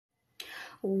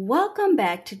Welcome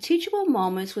back to Teachable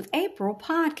Moments with April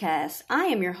podcast. I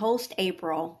am your host,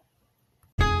 April.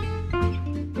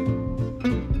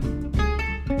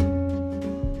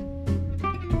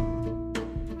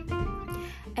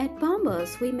 At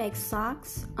Bombas, we make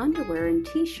socks, underwear, and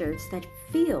t-shirts that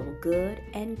feel good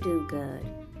and do good.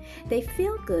 They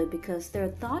feel good because they're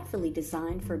thoughtfully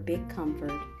designed for big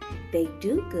comfort. They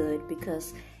do good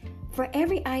because for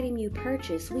every item you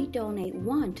purchase, we donate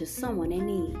one to someone in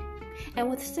need.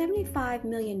 And with 75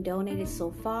 million donated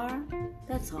so far,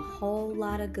 that's a whole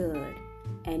lot of good.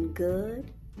 And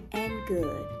good and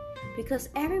good. Because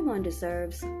everyone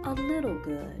deserves a little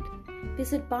good.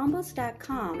 Visit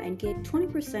bombas.com and get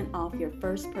 20% off your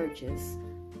first purchase.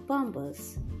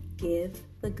 Bombas, give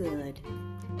the good.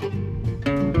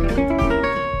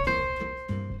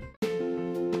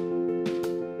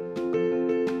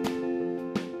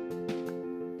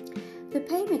 The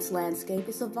payments landscape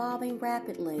is evolving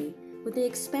rapidly with the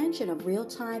expansion of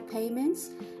real-time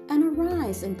payments and a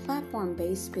rise in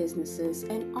platform-based businesses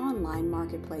and online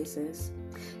marketplaces.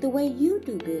 The way you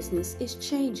do business is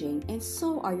changing, and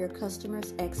so are your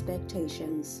customers'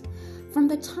 expectations. From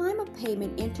the time a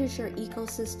payment enters your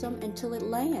ecosystem until it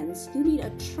lands, you need a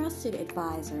trusted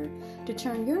advisor to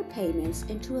turn your payments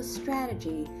into a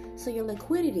strategy so your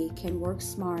liquidity can work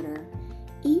smarter.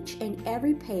 Each and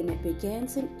every payment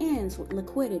begins and ends with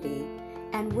liquidity,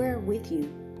 and we're with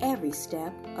you every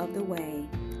step of the way.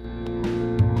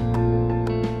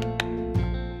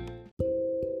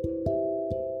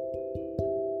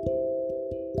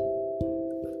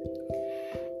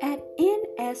 At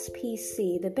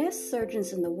NSPC, the best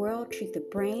surgeons in the world treat the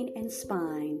brain and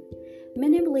spine,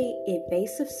 minimally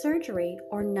invasive surgery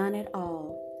or none at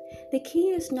all. The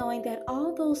key is knowing that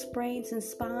all those brains and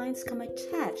spines come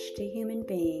attached to human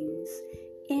beings.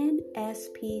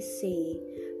 NSPC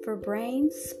for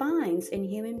brains, spines, and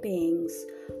human beings.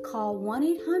 Call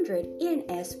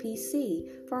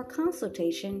 1-800-NSPC for a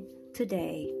consultation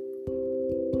today.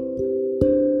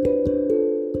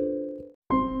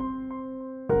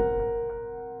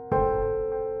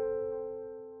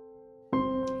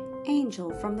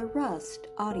 Angel from the Rust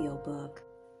audiobook.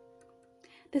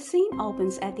 The scene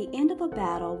opens at the end of a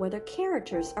battle where the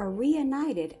characters are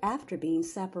reunited after being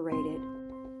separated.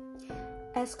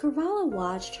 As Kervala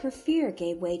watched, her fear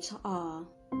gave way to awe.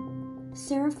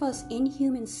 Serapha's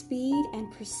inhuman speed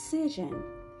and precision.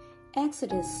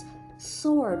 Exodus'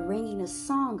 sword ringing a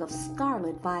song of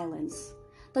scarlet violence.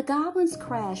 The goblins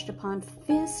crashed upon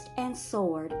fist and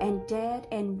sword, and dead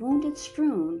and wounded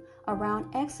strewn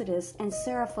around Exodus and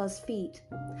Serapha's feet.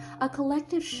 A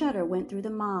collective shudder went through the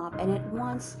mob, and at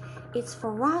once its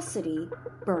ferocity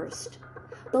burst.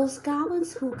 Those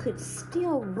goblins who could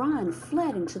still run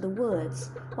fled into the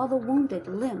woods, while the wounded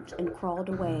limped and crawled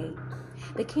away.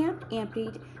 The camp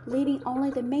emptied, leaving only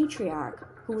the matriarch,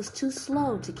 who was too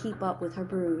slow to keep up with her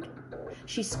brood.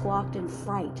 She squawked in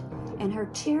fright, and her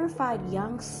terrified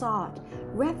young sought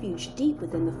refuge deep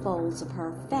within the folds of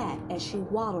her fat as she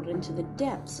waddled into the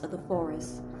depths of the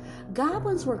forest.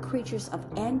 Goblins were creatures of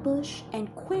ambush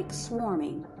and quick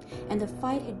swarming, and the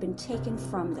fight had been taken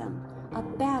from them, a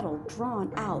battle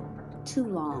drawn out too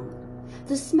long.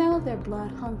 The smell of their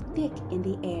blood hung thick in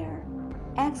the air.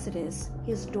 Exodus,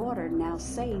 his daughter now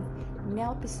safe,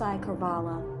 knelt beside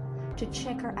Kervala to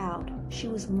check her out. She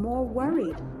was more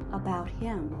worried about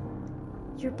him.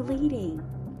 "You're bleeding,"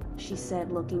 she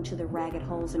said, looking to the ragged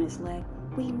holes in his leg.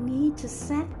 "We need to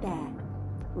set that."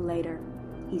 "Later,"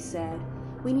 he said.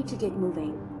 "We need to get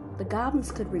moving." The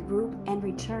goblins could regroup and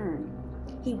return.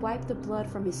 He wiped the blood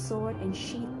from his sword and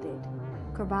sheathed it.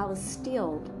 Kervala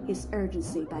stilled his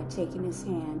urgency by taking his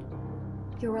hand.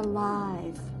 "You're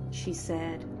alive," she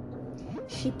said.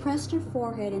 She pressed her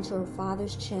forehead into her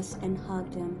father's chest and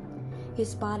hugged him.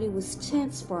 His body was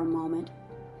tense for a moment,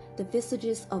 the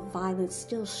visages of violence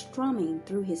still strumming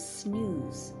through his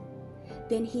snooze.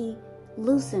 Then he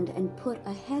loosened and put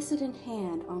a hesitant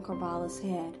hand on Kervala's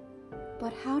head.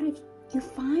 "But how did you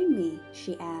find me?"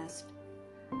 she asked.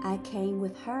 "I came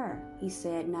with her," he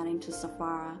said, nodding to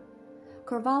Safara.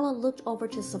 Kervala looked over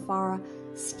to Safara,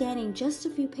 standing just a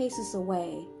few paces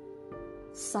away,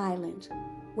 silent,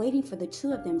 waiting for the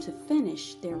two of them to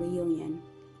finish their reunion.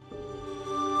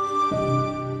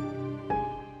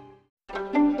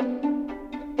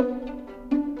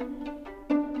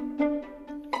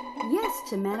 Yes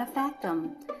to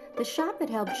Manufactum, the shop that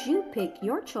helps you pick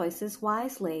your choices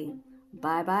wisely.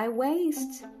 Bye-bye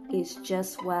waste is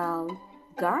just, well,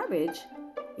 garbage.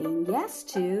 And yes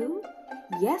to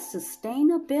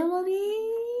sustainability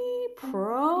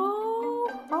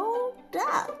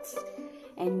products.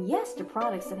 And yes to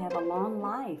products that have a long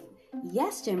life.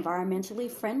 Yes to environmentally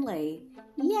friendly.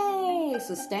 Yay!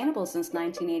 Sustainable since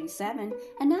 1987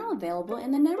 and now available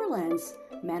in the Netherlands.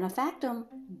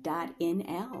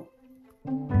 Manufactum.nl.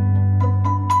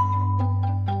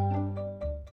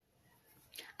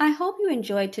 I hope you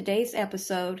enjoyed today's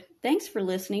episode. Thanks for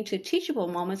listening to Teachable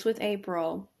Moments with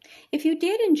April. If you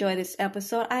did enjoy this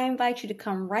episode, I invite you to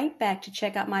come right back to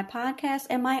check out my podcast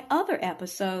and my other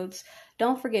episodes.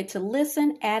 Don't forget to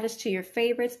listen, add us to your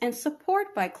favorites, and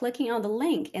support by clicking on the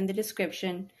link in the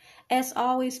description. As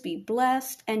always, be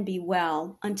blessed and be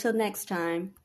well. Until next time.